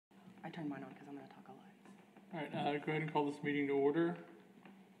turned mine on because I'm going to talk a lot. All right, go ahead and call this meeting to order.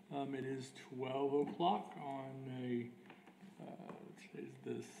 It is 12 o'clock on today's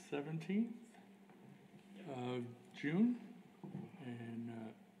the 17th of June. And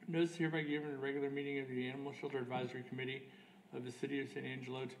notice hereby given a regular meeting of the Animal Shelter Advisory Committee of the City of San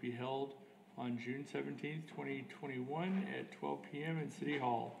Angelo to be held on June 17th, 2021 at 12 p.m. in City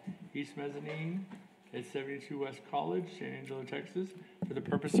Hall, East Mezzanine at 72 West College, San Angelo, Texas, for the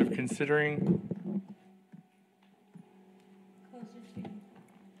purpose of considering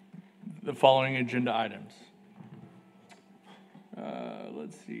the following agenda items.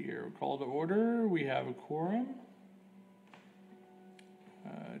 Let's see here. Call to order. We have a quorum.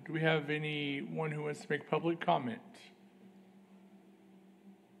 Do we have anyone who wants to make public comment?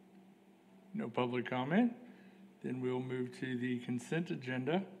 No public comment. Then we'll move to the consent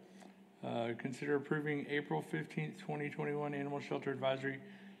agenda. Consider approving April 15th, 2021 Animal Shelter Advisory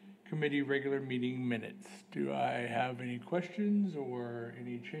Committee regular meeting minutes. Do I have any questions or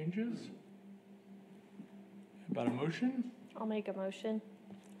any changes? About a motion? I'll make a motion.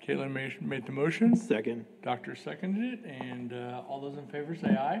 Caitlin made the motion. Second. Doctor seconded it. And all those in favor say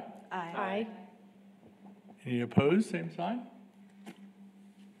aye. Aye. Any opposed? Same sign.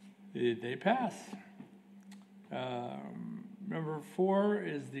 They pass. Number 4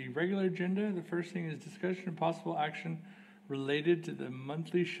 is the regular agenda. The first thing is discussion and possible action related to the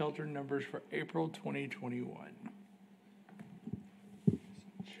monthly shelter numbers for April 2021.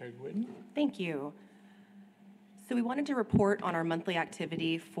 Chair Whitten. Thank you. So we wanted to report on our monthly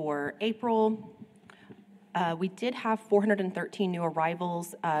activity for April. We did have 413 new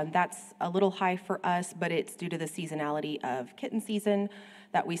arrivals. That's a little high for us, but it's due to the seasonality of kitten season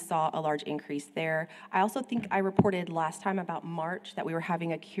that we saw a large increase there. I also think I reported last time about March that we were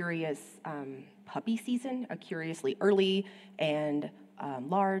having a curious puppy season, a curiously early and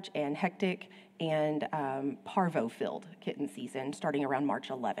large and hectic and parvo-filled kitten season starting around March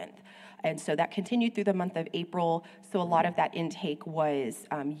 11th. And so that continued through the month of April. So a lot of that intake was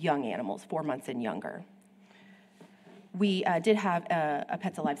young animals, 4 months and younger. We did have a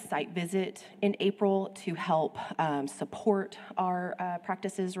Pets Alive site visit in April to help support our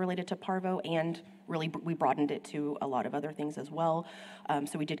practices related to parvo, and really we broadened it to a lot of other things as well.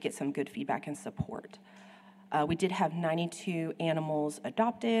 So we did get some good feedback and support. We did have 92 animals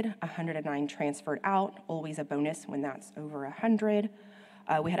adopted, 109 transferred out, always a bonus when that's over 100.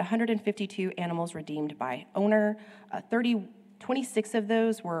 We had 152 animals redeemed by owner, 26 of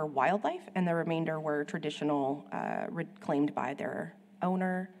those were wildlife, and the remainder were traditional, reclaimed by their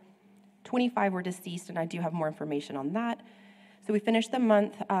owner. 25 were deceased, and I do have more information on that. So we finished the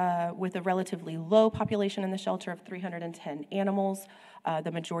month with a relatively low population in the shelter of 310 animals.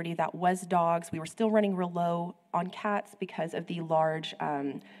 The majority of that was dogs. We were still running real low on cats because of the large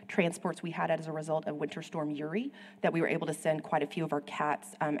transports we had as a result of Winter Storm Uri, that we were able to send quite a few of our cats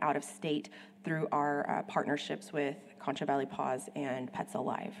out of state through our partnerships with Concha Valley Paws and Pets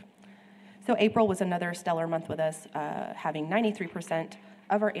Alive. So April was another stellar month with us, having 93%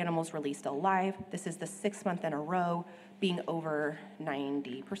 of our animals released alive. This is the 6th month in a row being over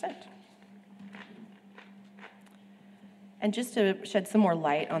 90%. And just to shed some more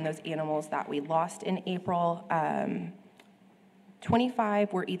light on those animals that we lost in April,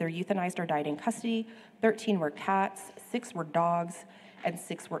 25 were either euthanized or died in custody, 13 were cats, 6 were dogs, and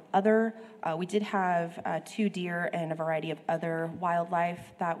 6 were other. We did have 2 deer and a variety of other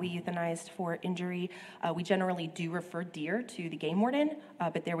wildlife that we euthanized for injury. We generally do refer deer to the game warden,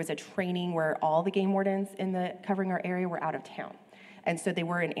 but there was a training where all the game wardens covering our area were out of town. And so they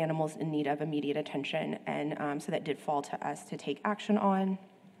were in animals in need of immediate attention, and so that did fall to us to take action on.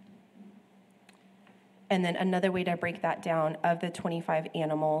 And then another way to break that down, of the 25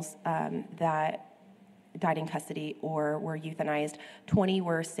 animals that died in custody or were euthanized, 20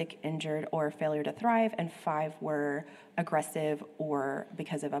 were sick, injured, or failure to thrive, and 5 were aggressive or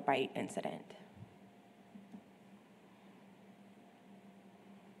because of a bite incident.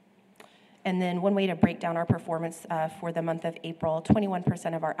 And then one way to break down our performance for the month of April,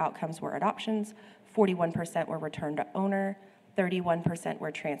 21% of our outcomes were adoptions, 41% were returned to owner, 31%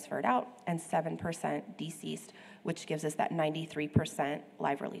 were transferred out, and 7% deceased, which gives us that 93%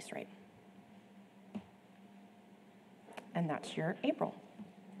 live release rate. And that's your April.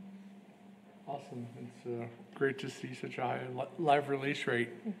 Awesome. It's great to see such a high live release rate.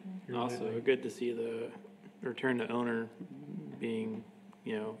 Mm-hmm. Also, good to see the return to owner being,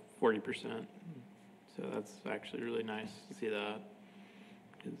 40%. So that's actually really nice to see that.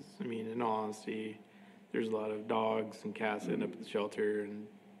 Because, in all honesty, there's a lot of dogs and cats that end up at the shelter, and,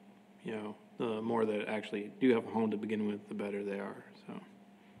 the more that actually do have a home to begin with, the better they are. So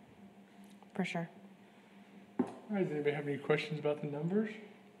for sure. All right, does anybody have any questions about the numbers?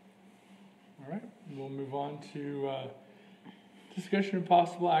 All right, we'll move on to discussion of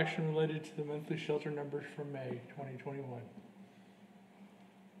possible action related to the monthly shelter numbers for May 2021.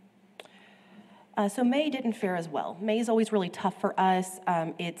 So May didn't fare as well. May is always really tough for us.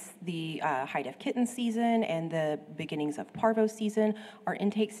 It's the height of kitten season and the beginnings of parvo season. Our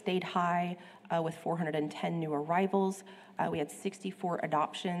intake stayed high with 410 new arrivals. We had 64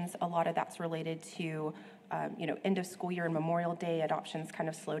 adoptions. A lot of that's related to, end of school year and Memorial Day. Adoptions kind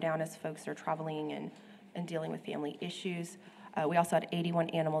of slow down as folks are traveling and dealing with family issues. We also had 81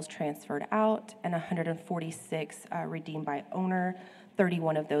 animals transferred out and 146 redeemed by owner.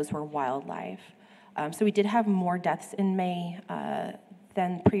 31 of those were wildlife. So we did have more deaths in May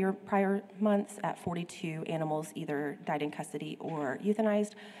than prior months at 42 animals either died in custody or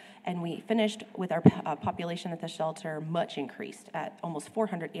euthanized. And we finished with our population at the shelter much increased at almost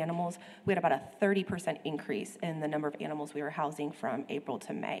 400 animals. We had about a 30% increase in the number of animals we were housing from April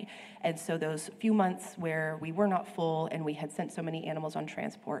to May. And so those few months where we were not full and we had sent so many animals on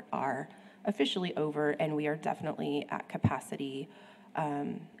transport are officially over, and we are definitely at capacity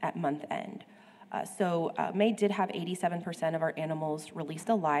at month end. So May did have 87% of our animals released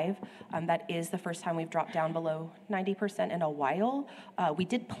alive. That is the first time we've dropped down below 90% in a while. We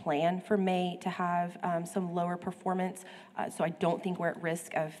did plan for May to have some lower performance, so I don't think we're at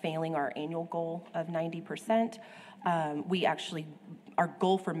risk of failing our annual goal of 90%. Our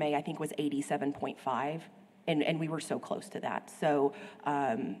goal for May, I think, was 87.5, and we were so close to that. So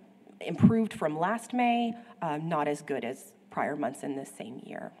improved from last May, not as good as prior months in this same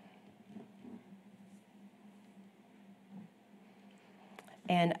year.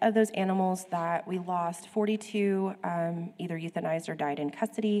 And of those animals that we lost, 42 either euthanized or died in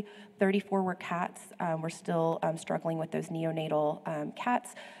custody. 34 were cats. We're still struggling with those neonatal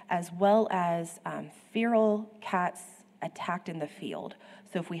cats, as well as feral cats attacked in the field.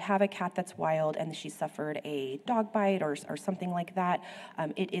 So if we have a cat that's wild and she suffered a dog bite or something like that,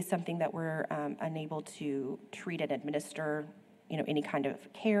 it is something that we're unable to treat and administer any kind of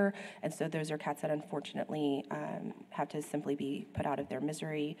care. And so those are cats that unfortunately have to simply be put out of their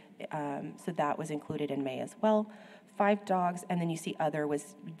misery. So that was included in May as well. 5 dogs, and then you see other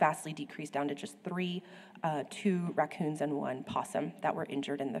was vastly decreased down to just 3, 2 raccoons and 1 possum that were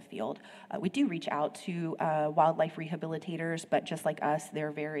injured in the field. We do reach out to wildlife rehabilitators, but just like us,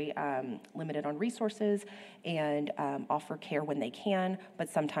 they're very limited on resources and offer care when they can, but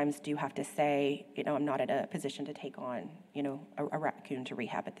sometimes do have to say, I'm not at a position to take on, a raccoon to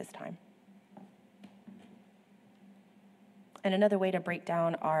rehab at this time. And another way to break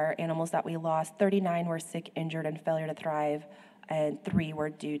down our animals that we lost, 39 were sick, injured, and failure to thrive, and 3 were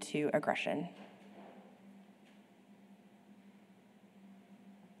due to aggression.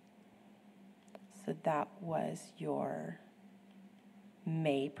 So that was your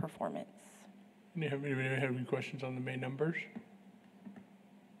May performance. Anybody have any questions on the May numbers?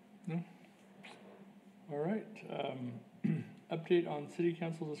 No? All right. Update on City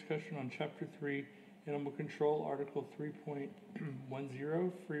Council discussion on Chapter 3 Animal Control, Article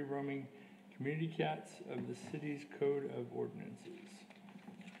 3.10, free roaming community cats of the city's Code of Ordinances.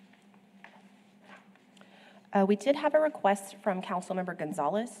 We did have a request from Councilmember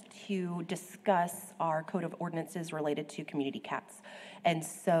Gonzalez to discuss our Code of Ordinances related to community cats. And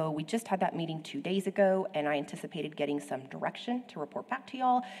so we just had that meeting 2 days ago, and I anticipated getting some direction to report back to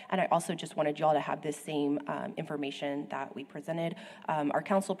y'all. And I also just wanted y'all to have this same information that we presented. Our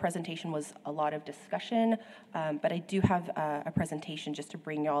council presentation was a lot of discussion, but I do have a presentation just to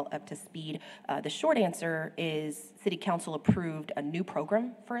bring y'all up to speed. The short answer is City Council approved a new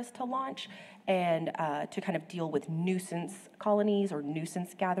program for us to launch and to kind of deal with nuisance colonies or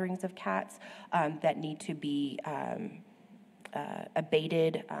nuisance gatherings of cats that need to be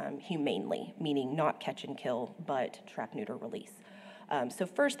abated humanely, meaning not catch and kill, but trap, neuter, release. So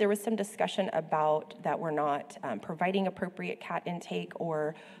first, there was some discussion about that we're not providing appropriate cat intake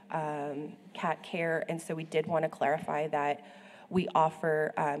or cat care, and so we did want to clarify that we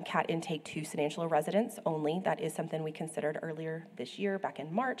offer cat intake to San Angelo residents only. That is something we considered earlier this year, back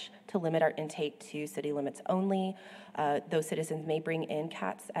in March, to limit our intake to city limits only. Those citizens may bring in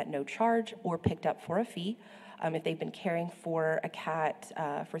cats at no charge or picked up for a fee. If they've been caring for a cat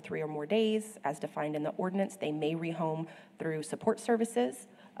for 3 or more days, as defined in the ordinance, they may rehome through support services.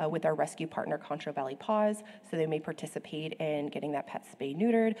 with our rescue partner, Concho Valley Paws, so they may participate in getting that pet spay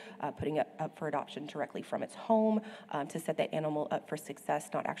neutered, putting it up for adoption directly from its home, to set that animal up for success,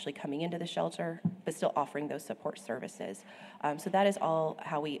 not actually coming into the shelter, but still offering those support services. So that is all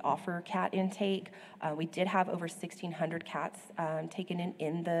how we offer cat intake. We did have over 1,600 cats taken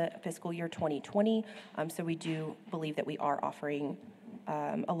in the fiscal year 2020, so we do believe that we are offering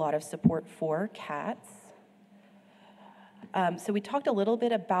a lot of support for cats. So we talked a little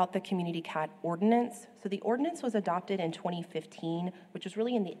bit about the community cat ordinance. So the ordinance was adopted in 2015, which was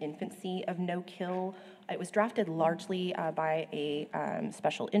really in the infancy of no-kill. It was drafted largely by a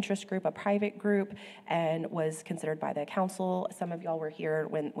special interest group, a private group, and was considered by the council. Some of y'all were here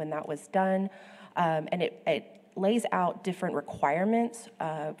when that was done. And it lays out different requirements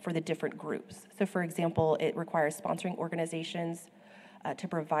for the different groups. So for example, it requires sponsoring organizations to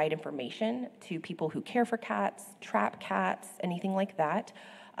provide information to people who care for cats, trap cats, anything like that.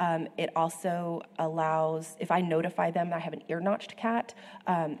 It also allows, if I notify them that I have an ear-notched cat,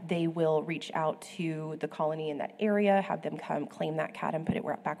 they will reach out to the colony in that area, have them come claim that cat and put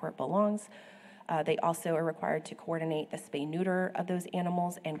it back where it belongs. They also are required to coordinate the spay-neuter of those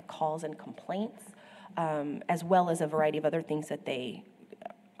animals and calls and complaints, as well as a variety of other things that they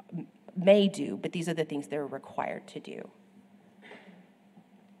may do, but these are the things they're required to do.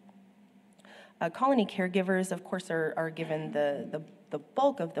 Colony caregivers, of course, are given the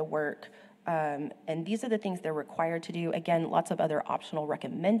bulk of the work, and these are the things they're required to do. Again, lots of other optional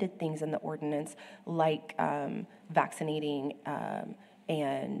recommended things in the ordinance, like vaccinating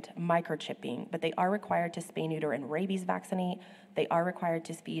and microchipping, but they are required to spay, neuter, and rabies vaccinate. They are required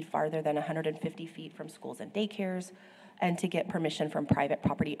to speed farther than 150 feet from schools and daycares, and to get permission from private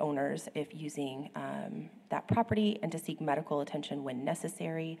property owners if using that property, and to seek medical attention when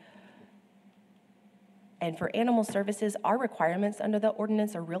necessary. And for animal services, our requirements under the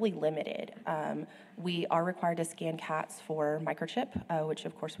ordinance are really limited. We are required to scan cats for microchip, which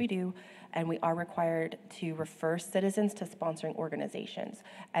of course we do, and we are required to refer citizens to sponsoring organizations.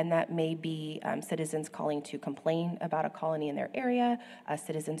 And that may be citizens calling to complain about a colony in their area,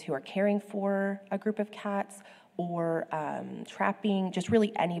 citizens who are caring for a group of cats, or trapping, just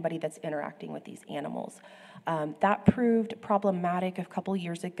really anybody that's interacting with these animals. That proved problematic a couple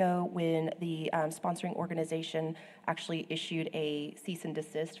years ago when the sponsoring organization actually issued a cease and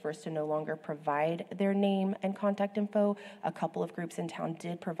desist for us to no longer provide their name and contact info. A couple of groups in town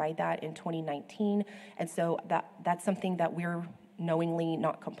did provide that in 2019, and so that's something that we're knowingly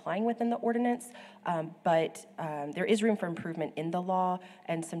not complying with in the ordinance, but there is room for improvement in the law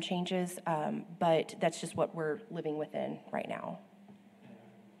and some changes, but that's just what we're living within right now.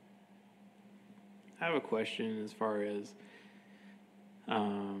 I have a question as far as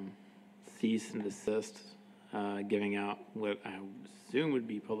cease and desist, giving out what I assume would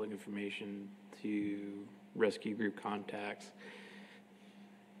be public information to rescue group contacts.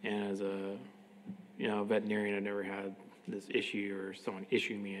 And as a veterinarian, I've never had this issue or someone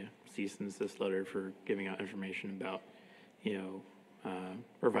issue me a cease and desist letter for giving out information about,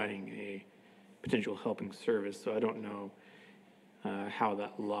 providing a potential helping service. So I don't know how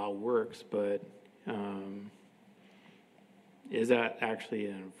that law works, but is that actually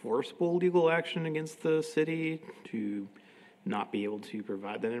an enforceable legal action against the city to not be able to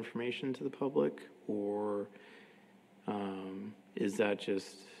provide that information to the public, or is that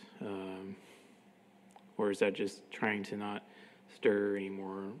just trying to not stir any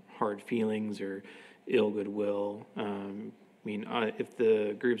more hard feelings or ill goodwill? If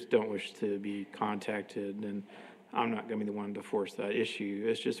the groups don't wish to be contacted, then I'm not going to be the one to force that issue.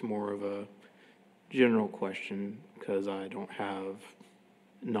 It's just more of a general question because I don't have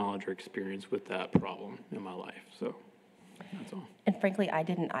knowledge or experience with that problem in my life. So that's all. And frankly, I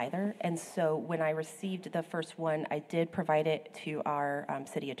didn't either. And so when I received the first one, I did provide it to our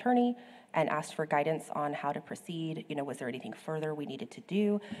city attorney and asked for guidance on how to proceed. Was there anything further we needed to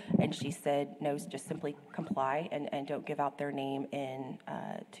do? And she said, no, just simply comply and don't give out their name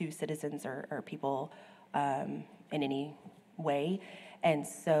to citizens or people in any way. And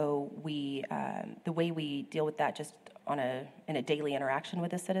so the way we deal with that just in a daily interaction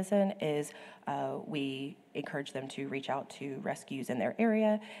with a citizen is we encourage them to reach out to rescues in their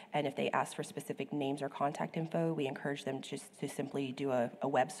area, and if they ask for specific names or contact info, we encourage them just to simply do a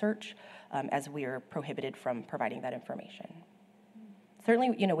web search, as we are prohibited from providing that information.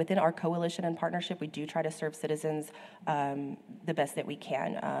 Certainly, within our coalition and partnership, we do try to serve citizens the best that we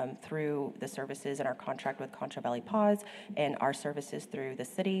can through the services in our contract with Concho Valley Paws and our services through the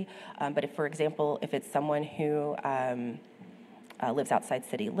city. But if, for example, if it's someone who lives outside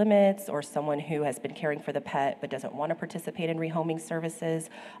city limits, or someone who has been caring for the pet but doesn't want to participate in rehoming services.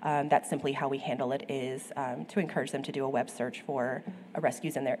 That's simply how we handle it, is to encourage them to do a web search for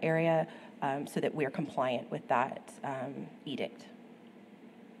rescues in their area, so that we are compliant with that edict.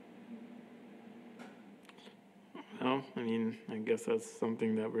 Well, I mean, I guess that's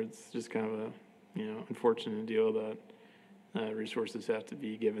something that it's just kind of a, unfortunate deal that resources have to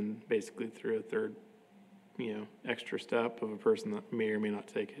be given basically through a third, extra step of a person that may or may not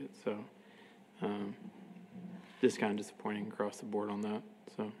take it. So, just kind of disappointing across the board on that.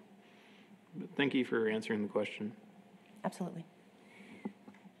 So, but thank you for answering the question. Absolutely.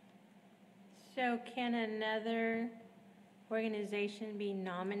 So can another organization be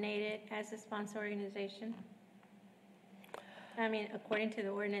nominated as a sponsor organization? I mean, according to the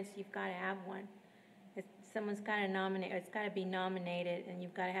ordinance, you've got to have one. Someone's got to nominate, or it's got to be nominated, and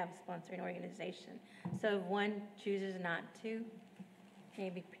you've got to have a sponsoring organization. So if one chooses not to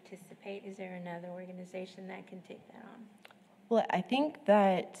maybe participate, is there another organization that can take that on? Well, I think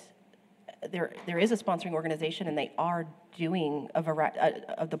that there is a sponsoring organization, and they are doing a variety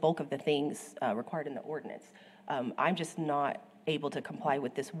of the bulk of the things required in the ordinance. I'm just not able to comply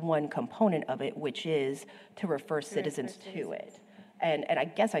with this one component of it, which is to refer citizens to it. And I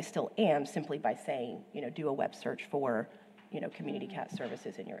guess I still am, simply by saying, do a web search for, community cat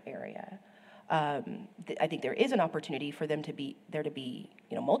services in your area. I think there is an opportunity for them to be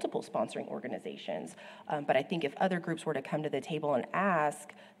multiple sponsoring organizations. But I think if other groups were to come to the table and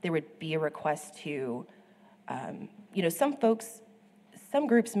ask, there would be a request to, some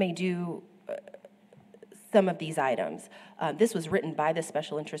groups may do some of these items. This was written by the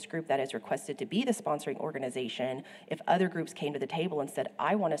special interest group that is requested to be the sponsoring organization. If other groups came to the table and said,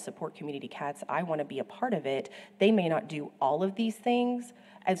 I want to support community cats, I want to be a part of it, they may not do all of these things.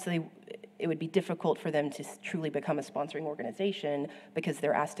 And so it would be difficult for them to truly become a sponsoring organization, because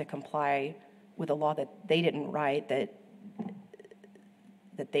they're asked to comply with a law that they didn't write, that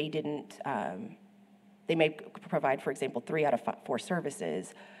they didn't, they may provide, for example, 3 out of 4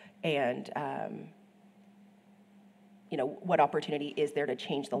 services. And, what opportunity is there to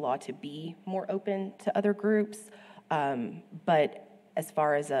change the law to be more open to other groups? But as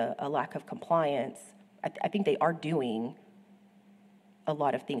far as a lack of compliance, I think they are doing a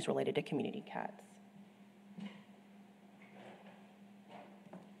lot of things related to community cats.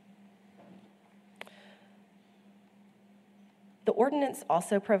 The ordinance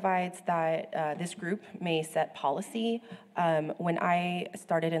also provides that this group may set policy. When I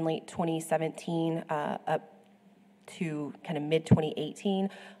started in late 2017, up to kind of mid-2018,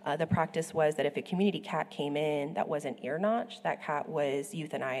 the practice was that if a community cat came in that wasn't ear-notched, that cat was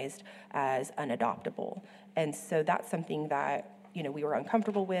euthanized as unadoptable. And so that's something that we were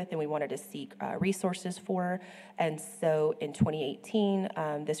uncomfortable with, and we wanted to seek resources for. And so in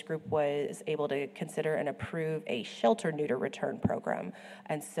 2018, this group was able to consider and approve a shelter neuter return program.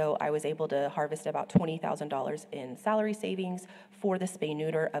 And so I was able to harvest about $20,000 in salary savings for the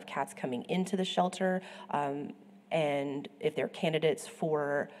spay-neuter of cats coming into the shelter. And if they're candidates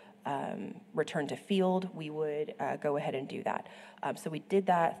for return to field, we would go ahead and do that. So we did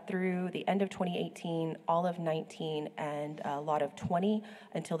that through the end of 2018, all of 19, and a lot of 20,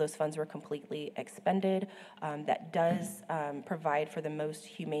 until those funds were completely expended. That does provide for the most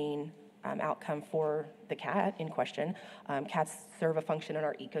humane outcome for the cat in question. Cats serve a function in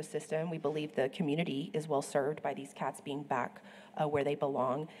our ecosystem. We believe the community is well served by these cats being back where they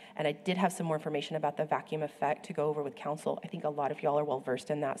belong. And I did have some more information about the vacuum effect to go over with council. I think a lot of y'all are well versed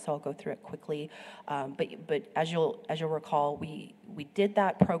in that, so I'll go through it quickly. But as you'll recall, we did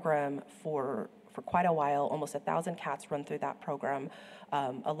that program for quite a while. Almost 1,000 cats run through that program.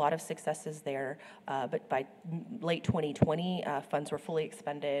 A lot of successes there, but by late 2020, funds were fully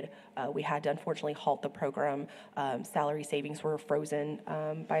expended. We had to unfortunately halt the program. Salary savings were frozen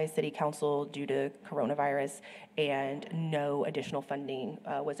by city council due to coronavirus, and no additional funding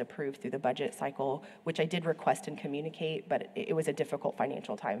was approved through the budget cycle, which I did request and communicate, but it was a difficult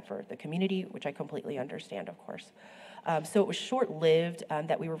financial time for the community, which I completely understand, of course. So it was short-lived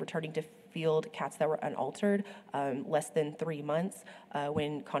that we were returning to field cats that were unaltered, less than 3 months,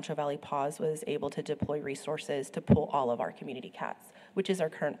 when Concho Valley Paws was able to deploy resources to pull all of our community cats, which is our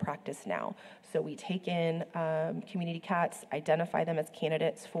current practice now. So we take in community cats, identify them as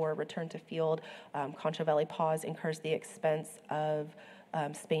candidates for return to field. Concho Valley Paws incurs the expense of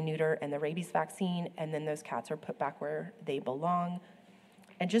spay-neuter and the rabies vaccine, and then those cats are put back where they belong.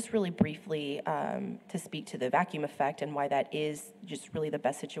 And just really briefly, to speak to the vacuum effect and why that is just really the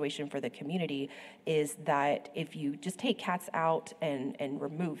best situation for the community, is that if you just take cats out and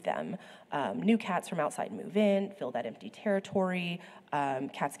remove them, new cats from outside move in, fill that empty territory,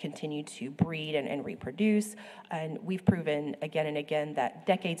 cats continue to breed and reproduce, and we've proven again and again that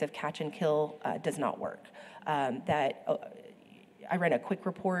decades of catch and kill does not work. I ran a quick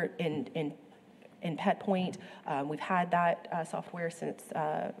report in Pet Point. We've had that software since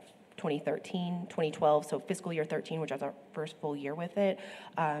 2013, 2012, so fiscal year 13, which was our first full year with it.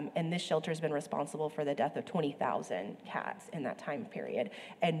 And this shelter has been responsible for the death of 20,000 cats in that time period.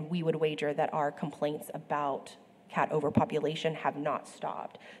 And we would wager that our complaints about cat overpopulation have not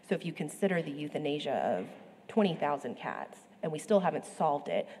stopped. So if you consider the euthanasia of 20,000 cats, and we still haven't solved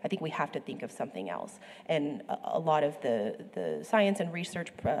it, I think we have to think of something else. And a lot of the science and research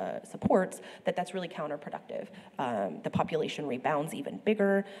supports that that's really counterproductive. The population rebounds even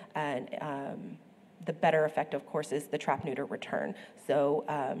bigger, and the better effect, of course, is the trap-neuter return. So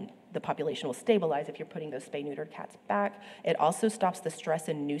the population will stabilize if you're putting those spay-neutered cats back. It also stops the stress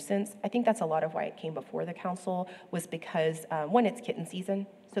and nuisance. I think that's a lot of why it came before the council, was because, one, it's kitten season,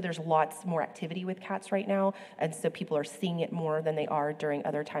 so there's lots more activity with cats right now, and so people are seeing it more than they are during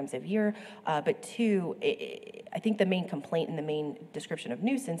other times of year. But two, I think the main complaint and the main description of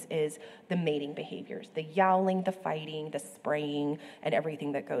nuisance is the mating behaviors, the yowling, the fighting, the spraying, and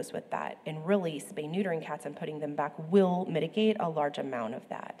everything that goes with that. And really, spay-neutering cats and putting them back will mitigate a large amount of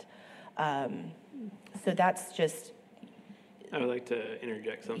that. So that's just... I would like to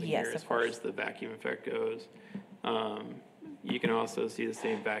interject something Yes, here as of far course. as the vacuum effect goes. You can also see the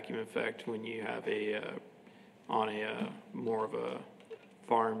same vacuum effect when you have on a more of a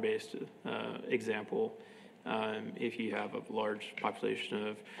farm-based example. If you have a large population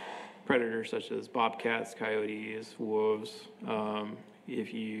of predators such as bobcats, coyotes, wolves,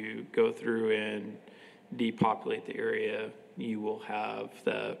 if you go through and depopulate the area, you will have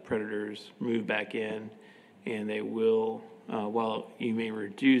the predators move back in, and they will, while you may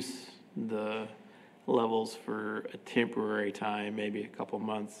reduce the levels for a temporary time, maybe a couple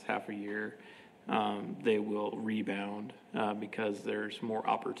months, half a year, they will rebound because there's more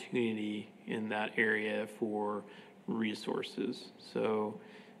opportunity in that area for resources. So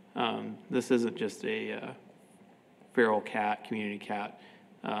this isn't just a feral cat, community cat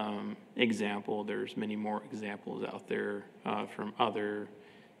example. There's many more examples out there from other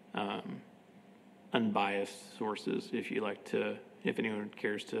unbiased sources, if anyone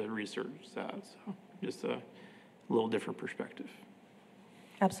cares to research that. So just a little different perspective.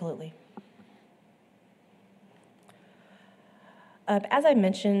 Absolutely. As I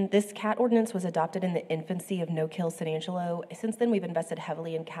mentioned, this cat ordinance was adopted in the infancy of no-kill San Angelo. Since then, we've invested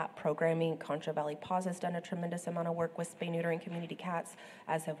heavily in cat programming. Contra Valley Paws has done a tremendous amount of work with spay-neutering community cats,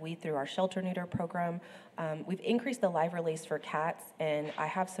 as have we through our shelter neuter program. We've increased the live release for cats, and I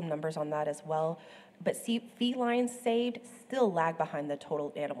have some numbers on that as well. But felines saved still lag behind the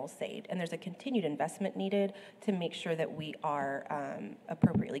total animals saved, and there's a continued investment needed to make sure that we are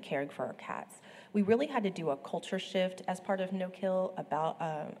appropriately caring for our cats. We really had to do a culture shift as part of No Kill,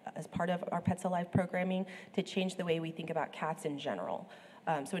 as part of our Pets Alive programming, to change the way we think about cats in general.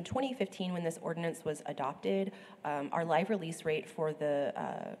 So in 2015, when this ordinance was adopted, our live release rate for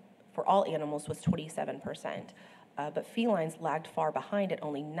all animals was 27%. But felines lagged far behind at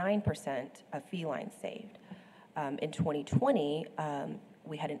only 9% of felines saved. In 2020,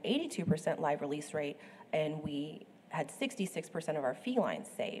 we had an 82% live release rate, and we had 66% of our felines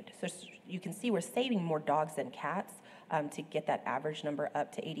saved. So you can see we're saving more dogs than cats to get that average number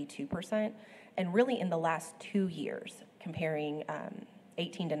up to 82%. And really in the last 2 years, comparing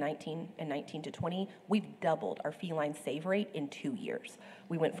 18 to 19 and 19 to 20, we've doubled our feline save rate in 2 years.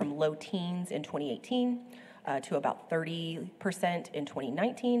 We went from low teens in 2018 to about 30% in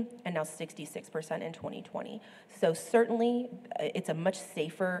 2019, and now 66% in 2020. So certainly, it's a much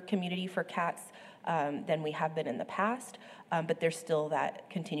safer community for cats than we have been in the past, but there's still that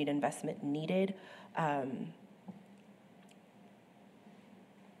continued investment needed.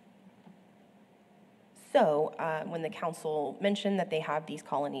 So when the council mentioned that they have these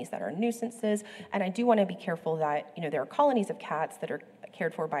colonies that are nuisances, and I do want to be careful that, there are colonies of cats that are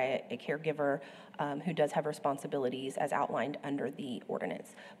cared for by a caregiver who does have responsibilities as outlined under the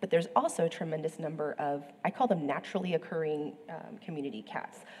ordinance. But there's also a tremendous number of, I call them naturally occurring community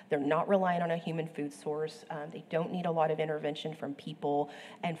cats. They're not relying on a human food source. They don't need a lot of intervention from people.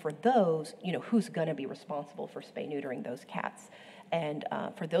 And for those, who's going to be responsible for spay-neutering those cats? And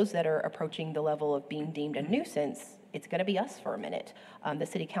for those that are approaching the level of being deemed a nuisance, it's going to be us for a minute. The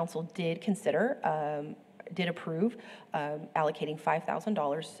city council did consider did approve allocating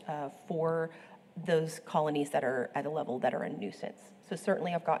 $5,000 for those colonies that are at a level that are a nuisance. So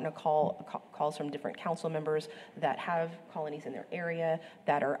certainly I've gotten calls from different council members that have colonies in their area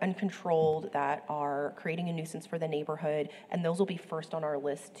that are uncontrolled, that are creating a nuisance for the neighborhood, and those will be first on our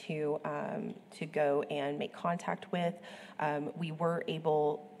list to go and make contact with. We were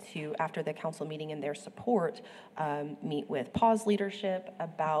able to, after the council meeting and their support, meet with PAWS leadership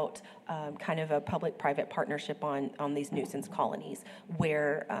about kind of a public-private partnership on these nuisance colonies,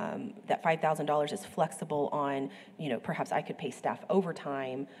 where that $5,000 is flexible on, perhaps I could pay staff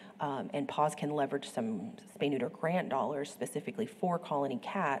overtime, and PAWS can leverage some spay-neuter grant dollars specifically for colony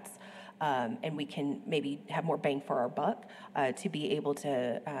cats, and we can maybe have more bang for our buck to be able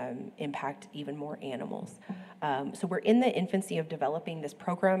to impact even more animals. So we're in the infancy of developing this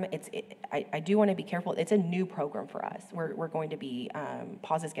program. I do want to be careful. It's a new program for us. We're going to be,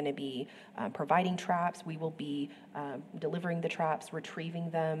 PAWS is going to be providing traps. We will be delivering the traps,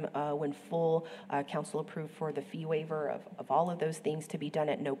 retrieving them when full. Council approved for the fee waiver of all of those things to be done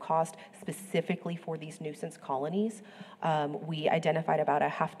at no cost, specifically for these nuisance colonies. We identified about a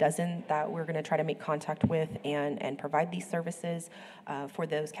half dozen that we're going to try to make contact with and provide these services for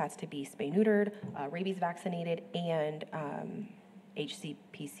those cats to be spay-neutered, rabies vaccinated, and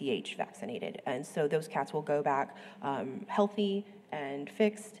HCPCH vaccinated. And so those cats will go back healthy and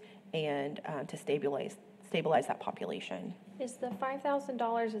fixed and to stabilize that population. Is the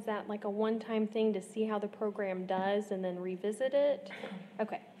 $5,000, is that like a one-time thing to see how the program does and then revisit it?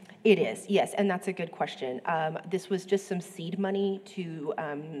 Okay. It is, yes, and that's a good question. This was just some seed money to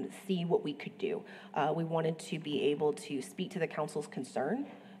see what we could do. We wanted to be able to speak to the council's concern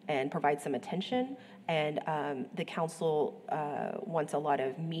and provide some attention. And the council wants a lot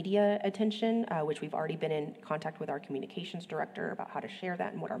of media attention, which we've already been in contact with our communications director about how to share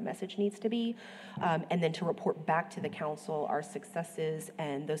that and what our message needs to be. And then to report back to the council our successes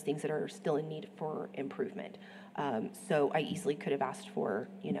and those things that are still in need for improvement. So I easily could have asked for,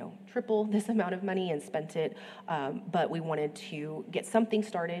 triple this amount of money and spent it. But we wanted to get something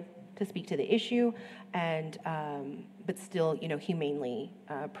started to speak to the issue and but still, humanely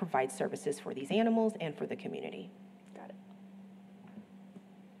provide services for these animals and for the community. Got it.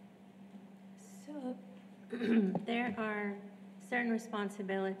 So there are certain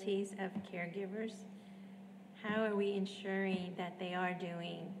responsibilities of caregivers. How are we ensuring that they are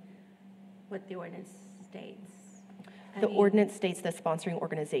doing what the ordinance states? The ordinance states the sponsoring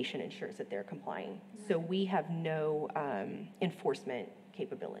organization ensures that they're complying. So we have no enforcement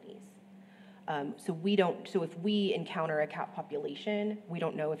capabilities. So if we encounter a cat population, we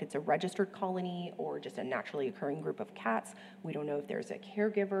don't know if it's a registered colony or just a naturally occurring group of cats. We don't know if there's a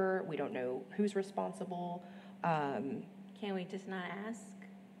caregiver. We don't know who's responsible. Can we just not ask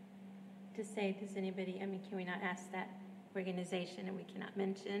to say, does anybody, can we not ask that organization, and we cannot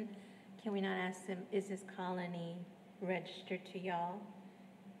mention, can we not ask them, is this colony registered to y'all?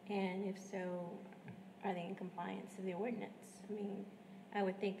 And if so, are they in compliance of the ordinance? I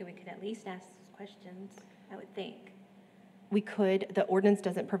would think that we could at least ask those questions, I would think. We could. The ordinance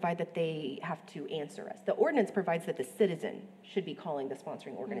doesn't provide that they have to answer us. The ordinance provides that the citizen should be calling the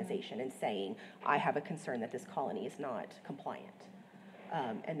sponsoring organization and saying, I have a concern that this colony is not compliant,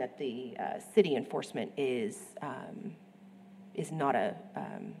 and that the city enforcement is not a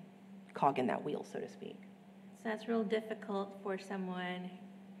cog in that wheel, so to speak. So that's real difficult for someone,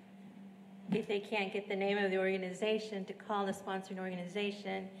 if they can't get the name of the organization, to call the sponsoring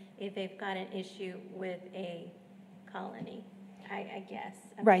organization if they've got an issue with a colony, I guess.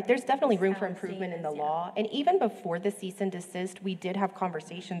 Right, there's definitely room for That's how I'm improvement in seeing the this, yeah. law. And even before the cease and desist, we did have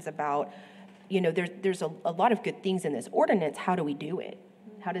conversations about, there's a lot of good things in this ordinance. How do we do it?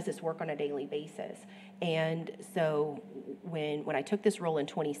 How does this work on a daily basis? And so when I took this role in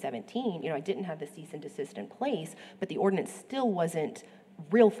 2017, I didn't have the cease and desist in place, but the ordinance still wasn't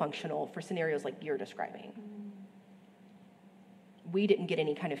real functional for scenarios like you're describing. We didn't get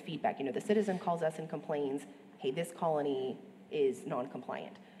any kind of feedback. The citizen calls us and complains, hey, this colony is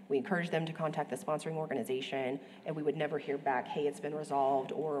non-compliant. We encourage them to contact the sponsoring organization, and we would never hear back, hey, it's been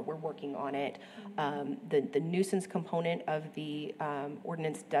resolved, or we're working on it. The nuisance component of the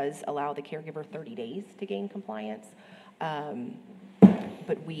ordinance does allow the caregiver 30 days to gain compliance,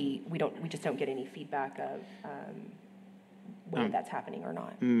 but we just don't get any feedback of whether that's happening or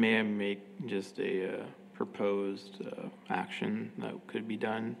not. May I make just a proposed action that could be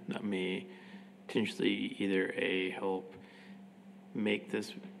done that may potentially either help make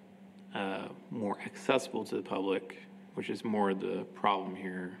this more accessible to the public, which is more the problem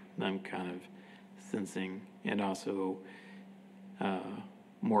here that I'm kind of sensing, and also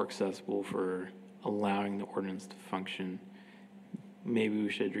more accessible for allowing the ordinance to function, maybe we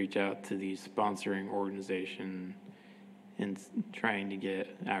should reach out to the sponsoring organization and trying to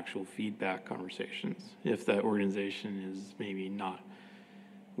get actual feedback conversations. If that organization is maybe not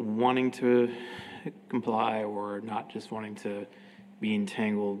wanting to comply or not just wanting to be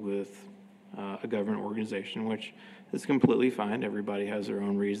entangled with a government organization, which is completely fine. Everybody has their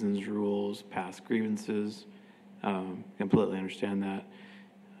own reasons, rules, past grievances. Completely understand that.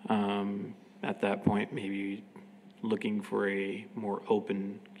 At that point, maybe looking for a more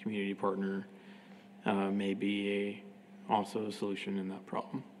open community partner may be also a solution in that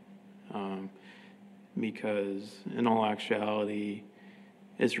problem. Because in all actuality,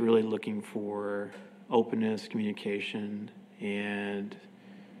 it's really looking for openness, communication, and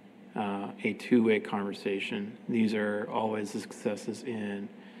a two-way conversation. These are always the successes in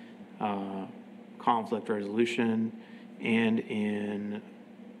conflict resolution and in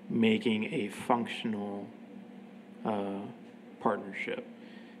making a functional partnership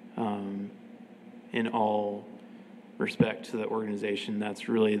in all respect to the organization. That's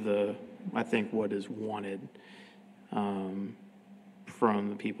really I think what is wanted from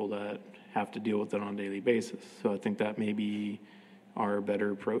the people that have to deal with it on a daily basis. So I think that may be our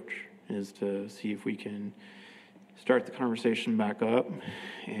better approach, is to see if we can start the conversation back up,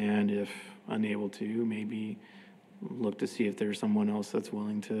 and if unable to, maybe look to see if there's someone else that's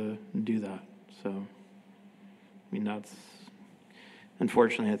willing to do that. So, I mean,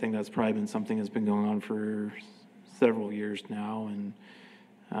 unfortunately, I think that's probably been something that's been going on for several years now, and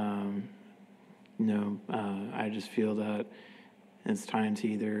I just feel that it's time to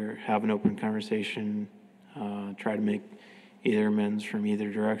either have an open conversation, try to make either amends from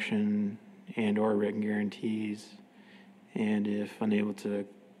either direction, and or written guarantees, and if unable to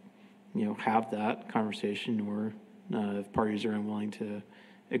have that conversation, or if parties are unwilling to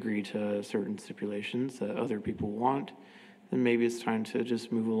agree to certain stipulations that other people want, then maybe it's time to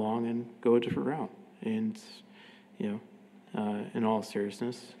just move along and go a different route. And in all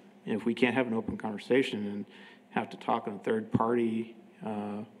seriousness, if we can't have an open conversation and have to talk in a third party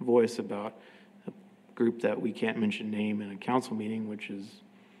voice about a group that we can't mention name in a council meeting, which is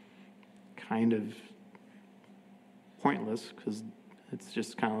kind of pointless, because it's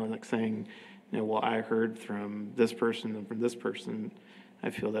just kind of like saying, well, I heard from this person and from this person. I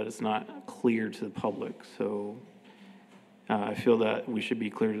feel that it's not clear to the public. So I feel that we should be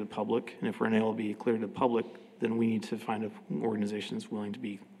clear to the public. And if we're unable to be clear to the public, then we need to find an organization that's willing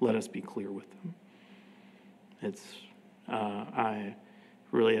to let us be clear with them. I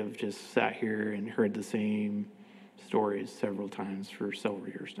really have just sat here and heard the same stories several times for several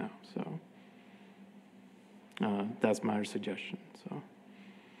years now. So that's my suggestion. So.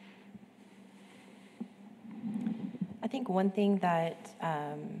 I think one thing that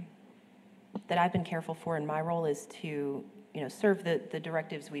I've been careful for in my role is to, serve the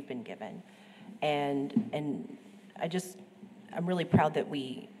directives we've been given. And I'm really proud that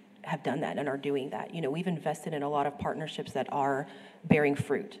we have done that and are doing that. We've invested in a lot of partnerships that are bearing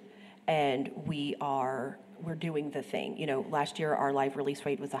fruit, and we're doing the thing. Last year our live release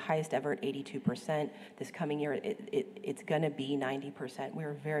rate was the highest ever at 82%. This coming year it's going to be 90%.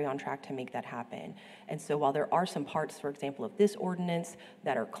 We're very on track to make that happen. And so while there are some parts, for example, of this ordinance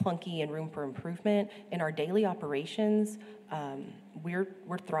that are clunky and room for improvement, in our daily operations, we're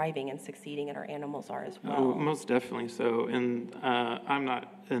thriving and succeeding, and our animals are as well. Oh, most definitely so. And I'm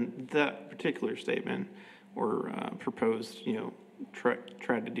not in that particular statement or proposed,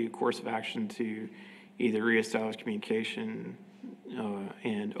 tried to do course of action to either reestablish communication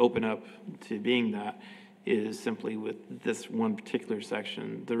and open up to being that, is simply with this one particular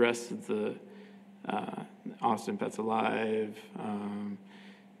section. The rest of the Austin Pets Alive,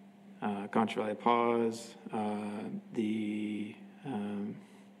 Contra Valley Paws,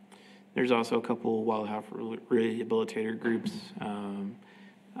 there's also a couple wildlife rehabilitator groups.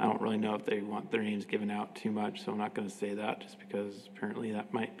 I don't really know if they want their names given out too much, so I'm not going to say that, just because apparently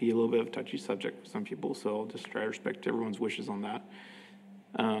that might be a little bit of a touchy subject for some people, so I'll just try to respect everyone's wishes on that.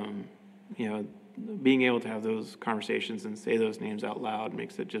 Being able to have those conversations and say those names out loud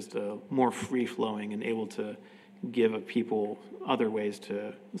makes it just more free-flowing and able to give people other ways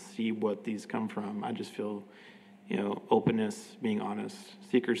to see what these come from. I just feel, openness, being honest,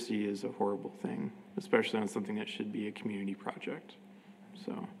 secrecy is a horrible thing, especially on something that should be a community project.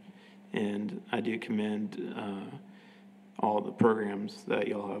 So, and I do commend all the programs that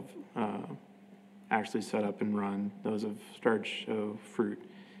y'all have actually set up and run. Those have started to show fruit,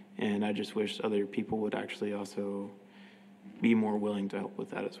 and I just wish other people would actually also be more willing to help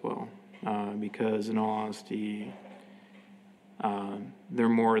with that as well. Because in all honesty, there's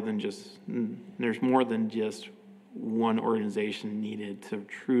more than just one organization needed to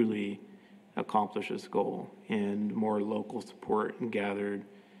truly accomplish this goal, and more local support gathered,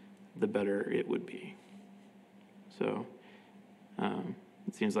 the better it would be. So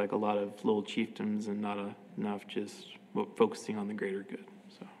it seems like a lot of little chiefdoms and not enough just focusing on the greater good.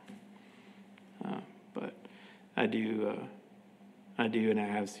 So, but I do, and I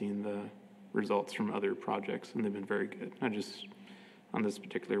have seen the results from other projects, and they've been very good. I just, on this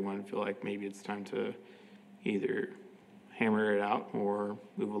particular one, feel like maybe it's time to either hammer it out or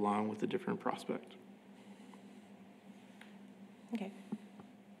move along with a different prospect. Okay.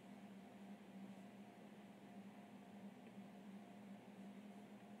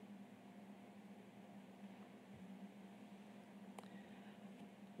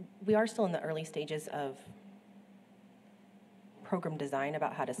 We are still in the early stages of program design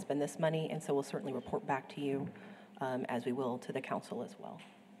about how to spend this money, and so we'll certainly report back to you as we will to the council as well.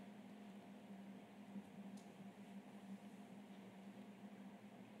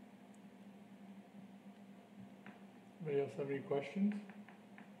 Anybody else have any questions?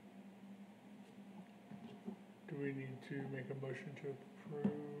 Do we need to make a motion to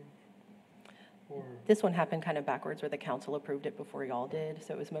approve? Or This one happened kind of backwards, where the council approved it before y'all did,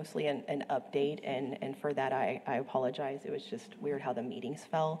 so it was mostly an update, and for that, I apologize. It was just weird how the meetings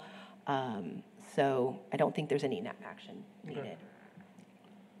fell. So I don't think there's any action needed. Okay.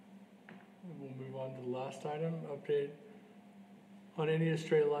 We'll move on to the last item, update on any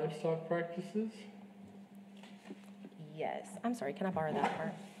stray livestock practices. Yes, I'm sorry, can I borrow that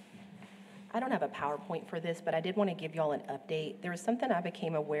part? I don't have a PowerPoint for this, but I did want to give y'all an update. There was something I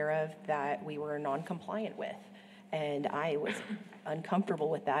became aware of that we were non-compliant with, and I was uncomfortable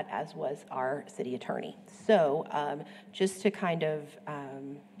with that, as was our city attorney. So just to kind of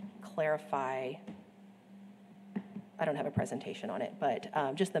clarify, I don't have a presentation on it, but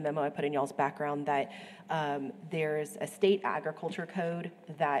just the memo I put in y'all's background that there's a state agriculture code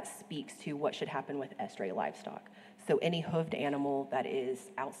that speaks to what should happen with estray livestock. So any hoofed animal that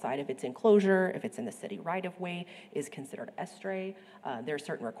is outside of its enclosure, if it's in the city right-of-way, is considered estray. There are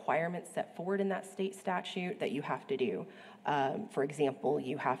certain requirements set forward in that state statute that you have to do. For example,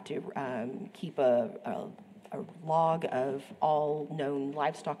 you have to keep a log of all known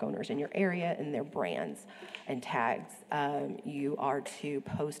livestock owners in your area and their brands and tags. You are to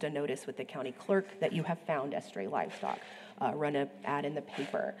post a notice with the county clerk that you have found estray livestock. Run an ad in the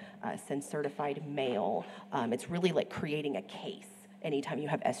paper, send certified mail. It's really like creating a case anytime you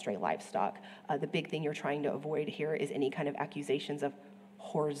have estray livestock. The big thing you're trying to avoid here is any kind of accusations of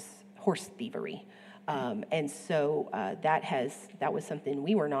horse thievery. And so that was something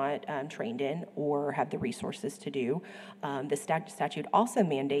we were not trained in or have the resources to do. The statute also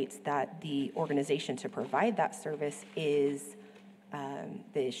mandates that the organization to provide that service is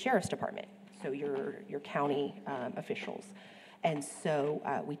the sheriff's department, so your county officials. And so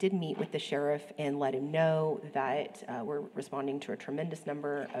we did meet with the sheriff and let him know that we're responding to a tremendous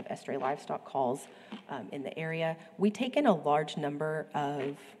number of estray livestock calls in the area. We take in a large number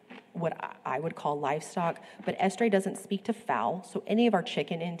of what I would call livestock, but estray doesn't speak to fowl, so any of our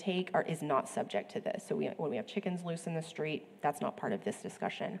chicken intake is not subject to this. So when we have chickens loose in the street, that's not part of this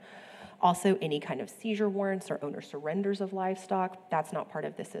discussion. Also, any kind of seizure warrants or owner surrenders of livestock, that's not part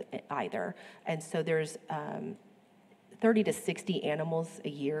of this either. And so there's 30 to 60 animals a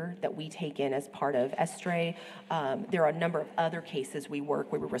year that we take in as part of estray. There are a number of other cases we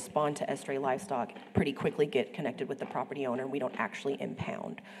work where we respond to estray livestock, pretty quickly get connected with the property owner, and we don't actually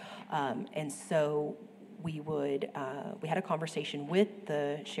impound. And so we had a conversation with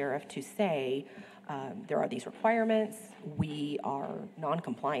the sheriff to say, there are these requirements, we are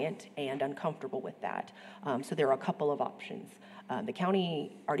non-compliant and uncomfortable with that. So there are a couple of options. The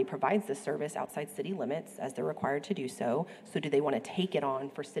county already provides this service outside city limits as they're required to do so. So do they want to take it on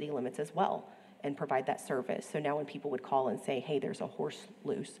for city limits as well and provide that service? So now when people would call and say, hey, there's a horse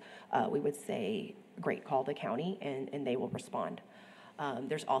loose, we would say, great, call the county and they will respond.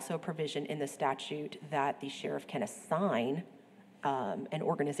 There's also a provision in the statute that the sheriff can assign an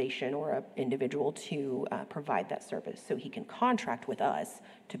organization or an individual to provide that service. So he can contract with us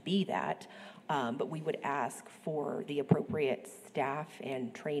to be that, but we would ask for the appropriate staff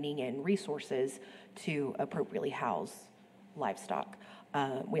and training and resources to appropriately house livestock.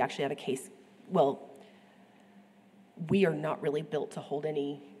 We actually have a case, we are not really built to hold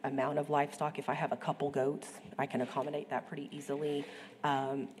any amount of livestock. If I have a couple goats, I can accommodate that pretty easily.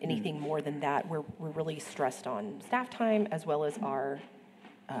 Anything more than that, we're really stressed on staff time as well as our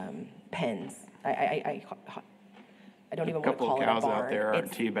pens. I don't A even want to couple call of it a cows out barn. there aren't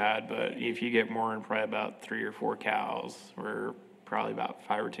It's- too bad, but if you get more than probably about 3 or 4 cows, or probably about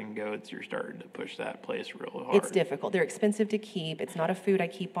 5 or 10 goats, you're starting to push that place real hard. It's difficult. They're expensive to keep. It's not a food I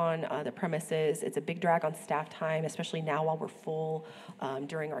keep on the premises. It's a big drag on staff time, especially now while we're full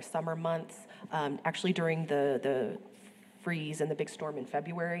during our summer months. Actually, during the freeze and the big storm in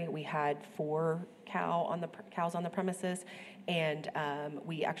February, we had 4 cows on the premises, and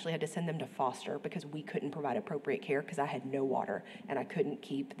we actually had to send them to foster because we couldn't provide appropriate care because I had no water and I couldn't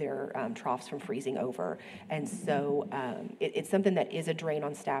keep their troughs from freezing over. And so it's something that is a drain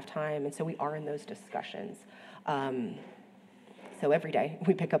on staff time, and so we are in those discussions. So every day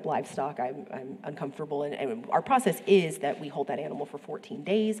we pick up livestock, I'm uncomfortable, and our process is that we hold that animal for 14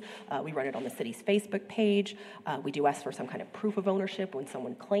 days. We run it on the city's Facebook page. We do ask for some kind of proof of ownership when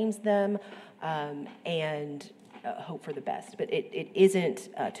someone claims them, and hope for the best. But it isn't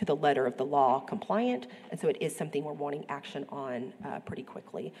to the letter of the law compliant, and so it is something we're wanting action on pretty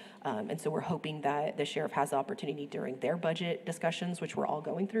quickly. And so we're hoping that the sheriff has the opportunity during their budget discussions, which we're all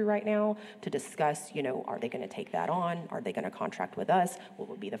going through right now, to discuss, are they going to take that on? Are they going to contract with us? What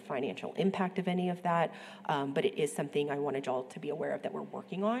would be the financial impact of any of that? But it is something I wanted y'all to be aware of that we're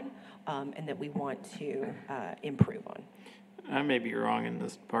working on, and that we want to improve on. I may be wrong in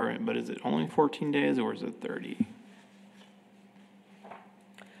this department, but is it only 14 days or is it 30?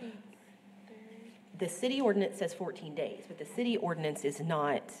 The city ordinance says 14 days, but the city ordinance is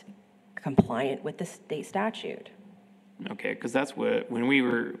not compliant with the state statute. Okay, because that's what, when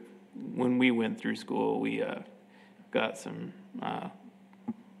we went through school, we got some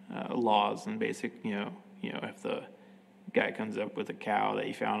laws and basic, if the guy comes up with a cow that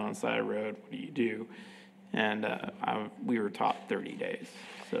you found on the side of the road, what do you do? And we were taught 30 days,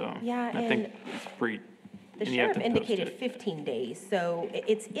 so Yeah, I think and it's pretty. The and you have sheriff to post indicated it. 15 days, so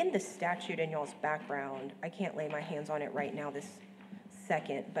it's in the statute in y'all's background. I can't lay my hands on it right now this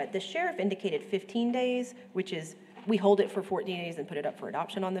second, but the sheriff indicated 15 days, which is, we hold it for 14 days and put it up for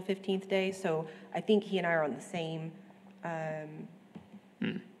adoption on the 15th day. So I think he and I are on the same.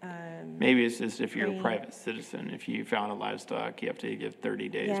 Maybe it's just if you're a Right. private citizen, if you found a livestock, you have to give 30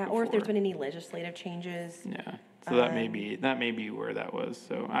 days Yeah, before. or if there's been any legislative changes. Yeah, so that may be where that was.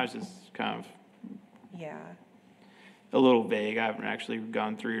 So I was just kind of Yeah. a little vague. I haven't actually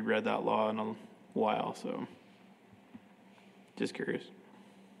gone through and read that law in a while, so just curious.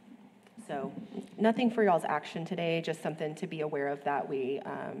 So nothing for y'all's action today, just something to be aware of that we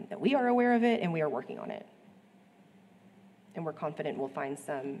are aware of it and we are working on it. And we're confident we'll find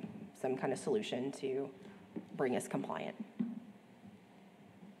some kind of solution to bring us compliant.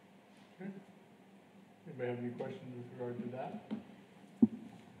 Anybody have any questions with regard to that?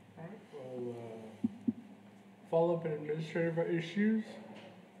 All right, well, follow-up and administrative issues?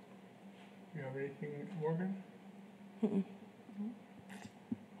 You have anything, Morgan? All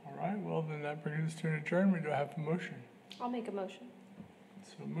right, well, then that brings us to an adjournment. Do I have a motion? I'll make a motion.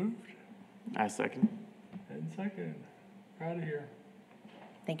 So moved I second. and second. Out of here.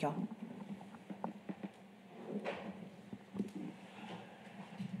 Thank y'all.